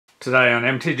Today on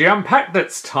MTG Unpacked,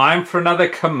 it's time for another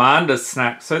Commander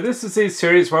Snack. So this is the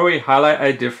series where we highlight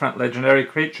a different legendary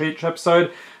creature each episode,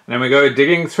 and then we go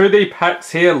digging through the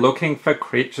packs here looking for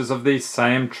creatures of the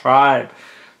same tribe.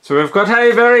 So we've got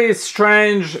a very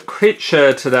strange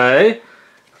creature today.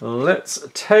 Let's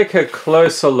take a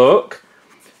closer look.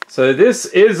 So this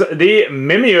is the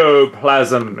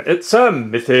Mimeoplasm. It's a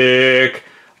mythic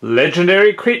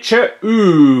legendary creature,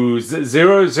 Ooze,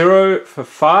 0/0 for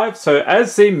 5. So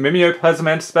as the Mimeoplasm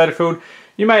enters the battlefield,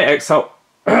 you may exile,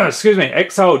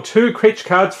 exile 2 creature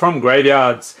cards from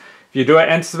graveyards. If you do it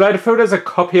enters the battlefield as a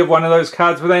copy of one of those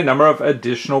cards with a number of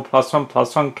additional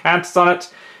 +1/+1 counters on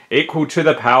it, equal to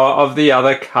the power of the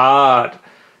other card.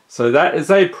 So that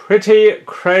is a pretty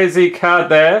crazy card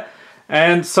there.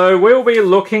 And so we'll be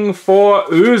looking for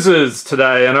oozes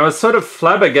today, and I was sort of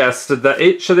flabbergasted that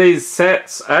each of these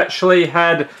sets actually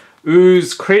had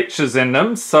ooze creatures in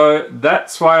them, so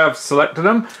that's why I've selected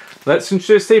them. Let's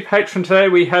introduce the patron today.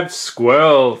 We have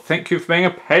Squirrel. Thank you for being a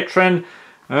patron.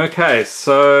 Okay,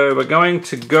 so we're going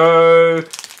to go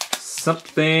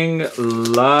something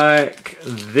like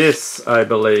this, I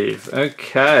believe.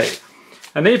 Okay.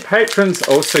 And the patrons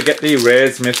also get the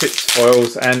rares, mythics,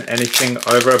 foils, and anything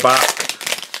over $1.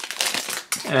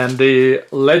 And the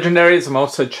legendaries I'm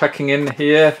also chucking in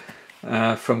here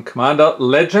from Commander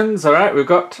Legends. Alright, we've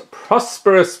got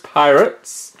Prosperous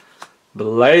Pirates,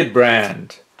 Blade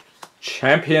Brand,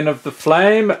 Champion of the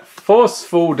Flame,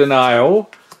 Forceful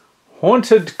Denial,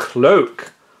 Haunted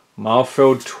Cloak,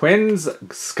 Milefield Twins,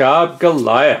 Scarred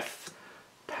Goliath,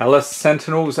 Palace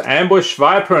Sentinels, Ambush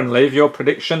Viper, and leave your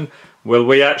prediction. Will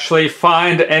we actually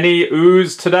find any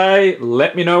ooze today?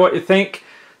 Let me know what you think.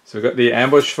 So we've got the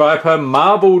Ambush Viper,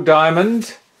 Marble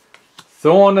Diamond,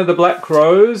 Thorn of the Black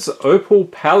Rose, Opal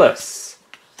Palace,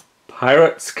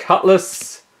 Pirate's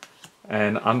Cutlass,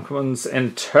 and uncommons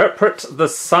Interpret the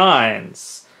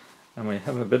Signs. And we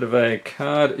have a bit of a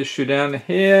card issue down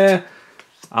here.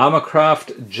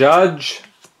 Armorcraft Judge,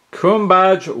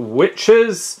 Kumbaj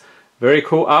Witches, very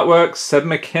cool artwork. Seb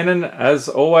McKinnon, as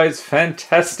always,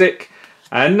 fantastic.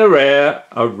 And the rare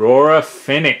Aurora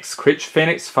Phoenix. Creature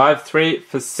Phoenix, 5/3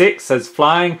 for 6 as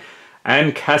flying.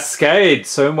 And Cascade.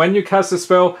 So when you cast a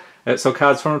spell, exile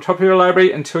cards from the top of your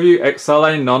library until you exile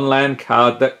a non-land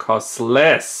card that costs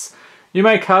less. You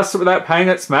may cast it without paying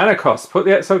its mana cost. Put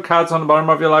the exiled cards on the bottom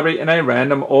of your library in a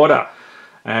random order.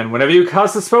 And whenever you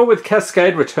cast a spell with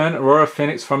Cascade, return Aurora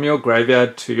Phoenix from your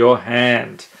graveyard to your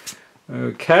hand.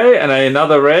 Okay, and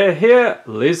another rare here,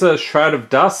 Lisa, Shroud of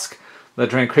Dusk,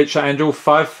 legendary creature angel,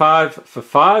 5/5 for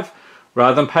 5.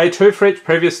 Rather than pay 2 for each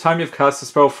previous time you've cast a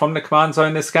spell from the command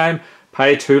zone this game,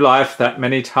 pay 2 life that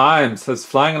many times. There's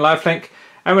flying and lifelink,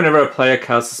 and whenever a player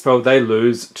casts a spell, they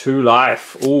lose 2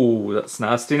 life. Ooh, that's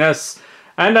nastiness.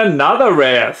 And another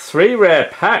rare, 3 rare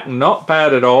pack, not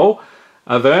bad at all.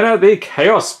 Averna, the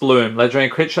Chaos Bloom, legendary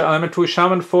creature, elemental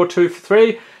shaman, 4/2 for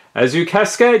 3. As you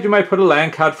cascade, you may put a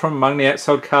land card from among the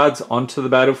exiled cards onto the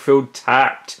battlefield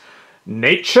tapped.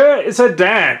 Nature is a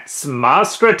dance.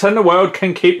 Master it and the world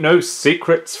can keep no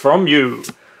secrets from you.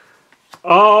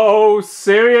 Oh,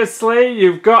 seriously?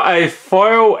 You've got a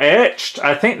foil etched?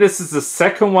 I think this is the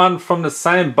second one from the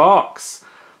same box.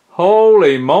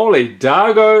 Holy moly.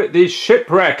 Dargo the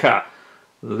Shipwrecker.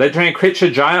 Legendary creature,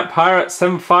 giant pirate,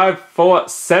 7/5 for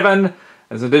 7.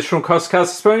 As an additional cost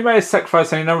cast a spell, you may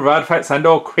sacrifice any number of artifacts and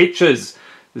or creatures.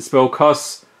 The spell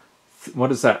costs,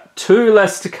 what is that, 2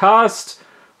 less to cast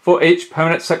for each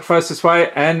permanent sacrifice this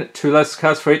way, and 2 less to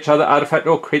cast for each other artifact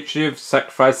or creature you've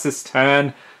sacrificed this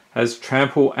turn. Has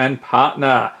Trample and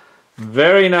Partner.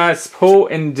 Very nice pull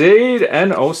indeed,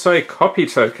 and also a copy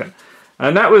token.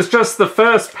 And that was just the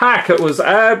first pack. It was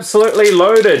absolutely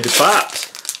loaded, but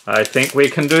I think we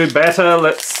can do better.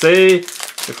 Let's see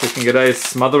if we can get a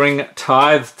smothering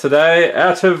tithe today.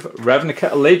 Out of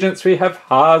Ravnica Allegiance, we have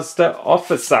Hazda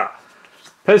Officer.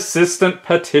 Persistent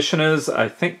Petitioners, I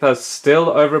think they're still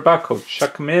over $1. I'll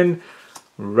chuck them in.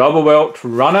 Rubblewelt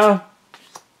Runner.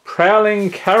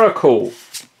 Prowling Caracal.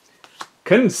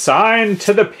 Consigned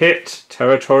to the Pit.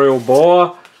 Territorial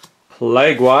Boar.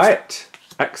 Plague White.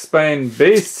 Axebane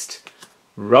Beast.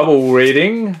 Rubble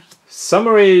Reading.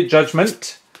 Summary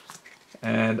Judgment.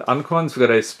 And uncommons, we've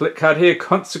got a split card here.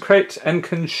 Consecrate and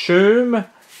Consume.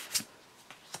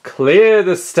 Clear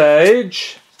the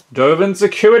Stage. Dovin's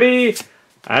Acuity.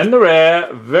 And the rare,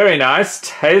 very nice,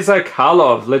 Taser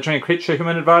Karlov. Legendary creature,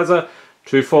 human advisor,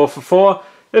 2/4 for 4.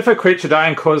 If a creature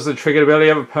dying causes the triggered ability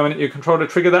of a permanent you control to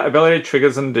trigger, that ability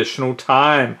triggers an additional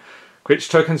time.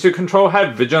 Creature tokens you control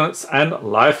have Vigilance and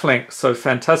Lifelink. So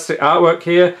fantastic artwork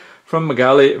here from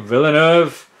Magali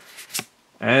Villeneuve.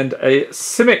 And a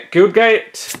Simic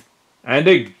Guildgate. And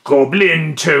a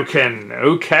goblin token.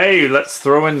 Okay, let's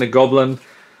throw in the goblin.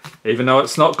 Even though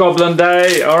it's not Goblin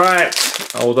Day.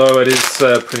 Alright. Although it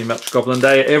is pretty much Goblin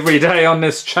Day every day on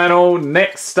this channel.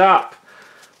 Next up,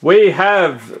 we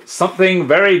have something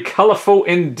very colourful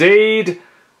indeed.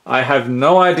 I have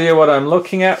no idea what I'm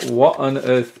looking at. What on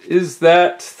earth is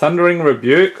that? Thundering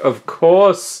Rebuke, of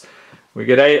course. We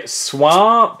get a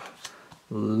Swamp.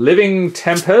 Living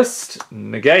Tempest.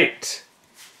 Negate.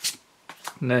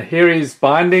 Nahiri's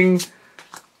Binding.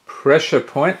 Pressure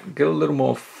Point. Get a little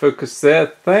more focus there.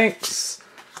 Thanks.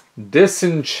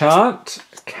 Disenchant.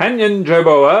 Canyon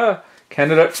Joboa.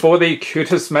 Candidate for the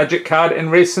cutest magic card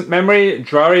in recent memory.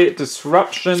 Drari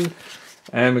Disruption.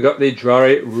 And we got the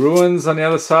Drari Ruins on the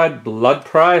other side. Blood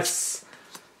Price.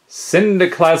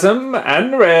 Syndiclasm.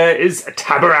 And rare is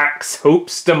Tabarak's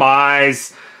Hope's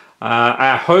Demise.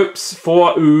 Our hopes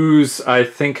for Ooze, I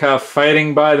think, are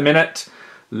fading by the minute.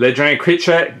 Legendary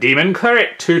creature, Demon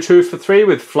Cleric, 2/2 for 3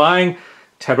 with flying.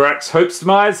 Tabarak's Hope's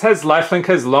Demise has lifelink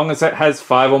as long as it has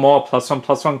 5 or more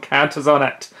 +1/+1 counters on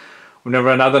it. Whenever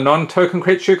another non-token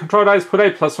creature you control dies, put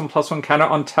a +1/+1 counter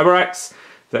on Tabarak's.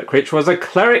 If that creature was a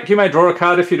cleric, you may draw a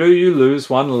card. If you do, you lose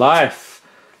 1 life.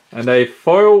 And a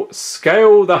foil,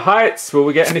 Scale the Heights. Will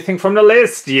we get anything from the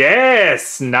list?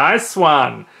 Yes! Nice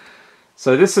one!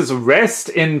 So this is Rest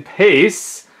in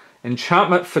Peace.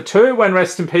 Enchantment for 2. When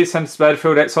Rest in Peace enters the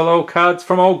battlefield, exile all cards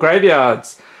from all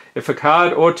graveyards. If a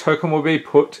card or token will be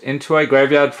put into a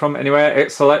graveyard from anywhere,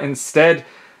 exile it instead.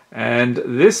 And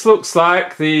this looks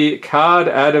like the card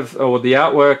out of, or the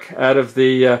artwork out of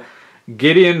the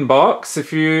Gideon box.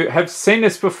 If you have seen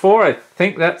this before, I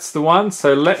think that's the one.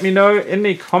 So let me know in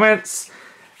the comments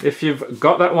if you've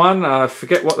got that one. I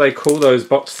forget what they call those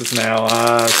boxes now.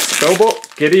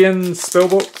 Spellbook? Gideon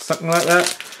Spellbook? Something like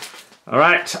that.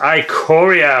 Alright,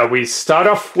 Ikoria. We start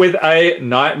off with a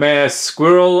Nightmare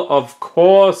Squirrel, of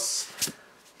course.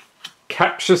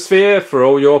 Capture Sphere for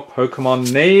all your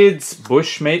Pokemon needs.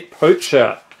 Bushmeat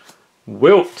Poacher.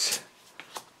 Wilt.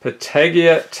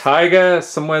 Patagia Tiger.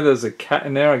 Somewhere there's a cat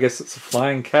in there. I guess it's a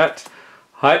flying cat.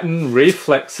 Heightened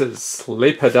Reflexes.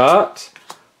 Sleeper Dart.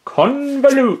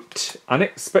 Convolute.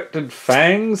 Unexpected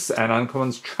Fangs. And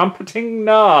Uncommon's Trumpeting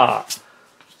Gnar.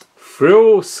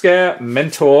 Frill Scare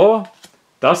Mentor,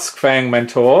 Duskfang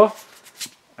Mentor,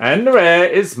 and the rare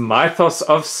is Mythos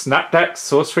of Snapdack.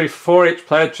 Sorcery for each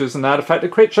player. Choose an artifact, a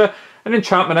creature, an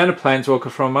enchantment, and a planeswalker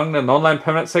from among the non-land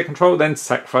permanents they control, then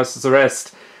sacrifices the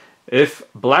rest. If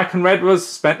black and red was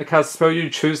spent to cast a spell, you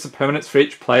choose the permanents for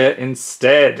each player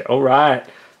instead. Alright,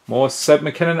 more Seb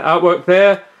McKinnon artwork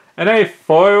there. And a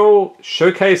foil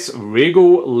Showcase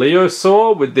Regal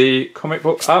Leosaur with the comic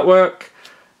book artwork.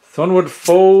 Thornwood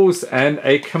Falls, and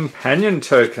a companion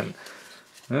token.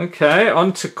 Okay,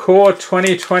 on to Core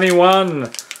 2021.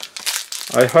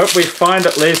 I hope we find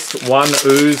at least one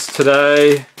Ooze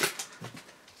today.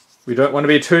 We don't want to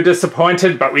be too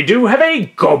disappointed, but we do have a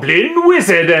Goblin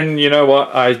Wizard, and you know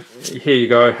what? Here you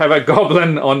go. Have a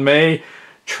Goblin on me.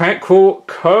 Tranquil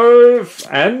Cove,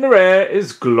 and the rare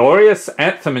is Glorious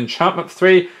Anthem. Enchantment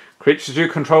 3. Creatures you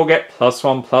control get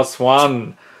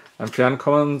 +1/+1. And for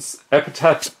uncommons,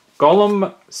 Epitaph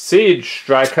Golem, Siege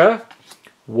Striker,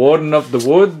 Warden of the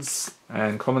Woods,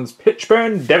 and commons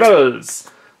Pitchburn Devils,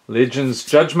 Legion's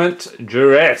Judgment,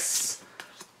 Duress,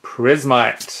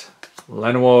 Prismite,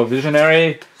 Llanowar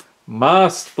Visionary,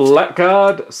 Masked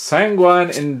Blackguard,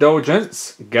 Sanguine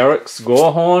Indulgence, Garruk's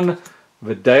Gorehorn,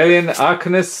 Vidalian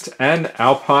Arcanist, and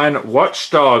Alpine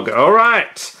Watchdog.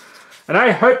 Alright, and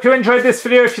I hope you enjoyed this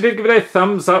video. If you did, give it a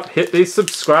thumbs up, hit the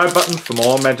subscribe button for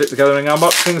more Magic the Gathering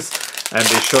unboxings, and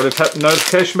be sure to tap the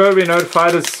notification bell to be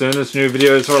notified as soon as new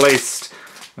videos are released.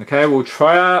 Okay, we'll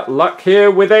try our luck here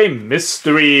with a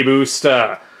mystery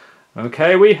booster.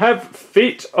 Okay, we have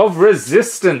Feet of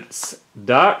Resistance,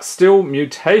 Darksteel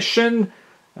Mutation.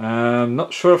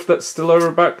 Not sure if that's still over,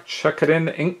 but chuck it in.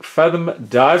 Ink Fathom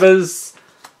Divers,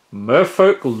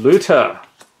 Merfolk Looter,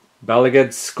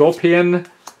 Balagad Scorpion,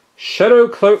 Shadow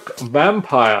Cloak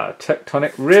Vampire,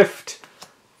 Tectonic Rift,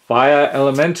 Fire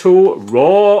Elemental,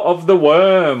 Roar of the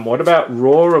Worm. What about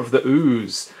Roar of the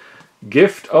Ooze?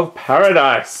 Gift of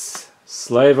Paradise,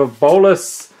 Slave of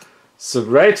Bolus,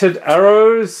 Serrated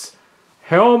Arrows,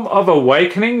 Helm of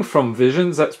Awakening from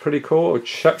Visions. That's pretty cool. I'll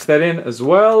chuck that in as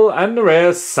well. And the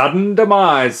rare Sudden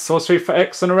Demise, Sorcery for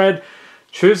X and a red.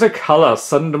 Choose a color.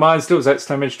 Sudden Demise deals X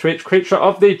damage to each creature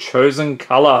of the chosen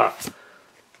color.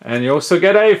 And you also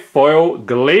get a foil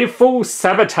Gleeful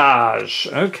Sabotage.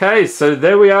 Okay, so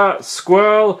there we are,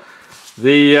 Squirrel.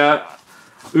 The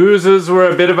Oozes were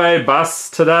a bit of a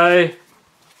bust today.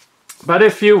 But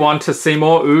if you want to see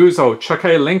more Ooze, I'll chuck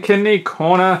a link in the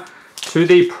corner to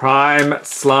the Prime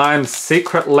Slime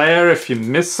Secret Lair. If you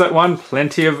missed that one,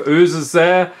 plenty of oozes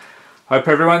there. Hope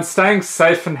everyone's staying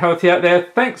safe and healthy out there.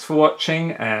 Thanks for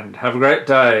watching and have a great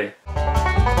day.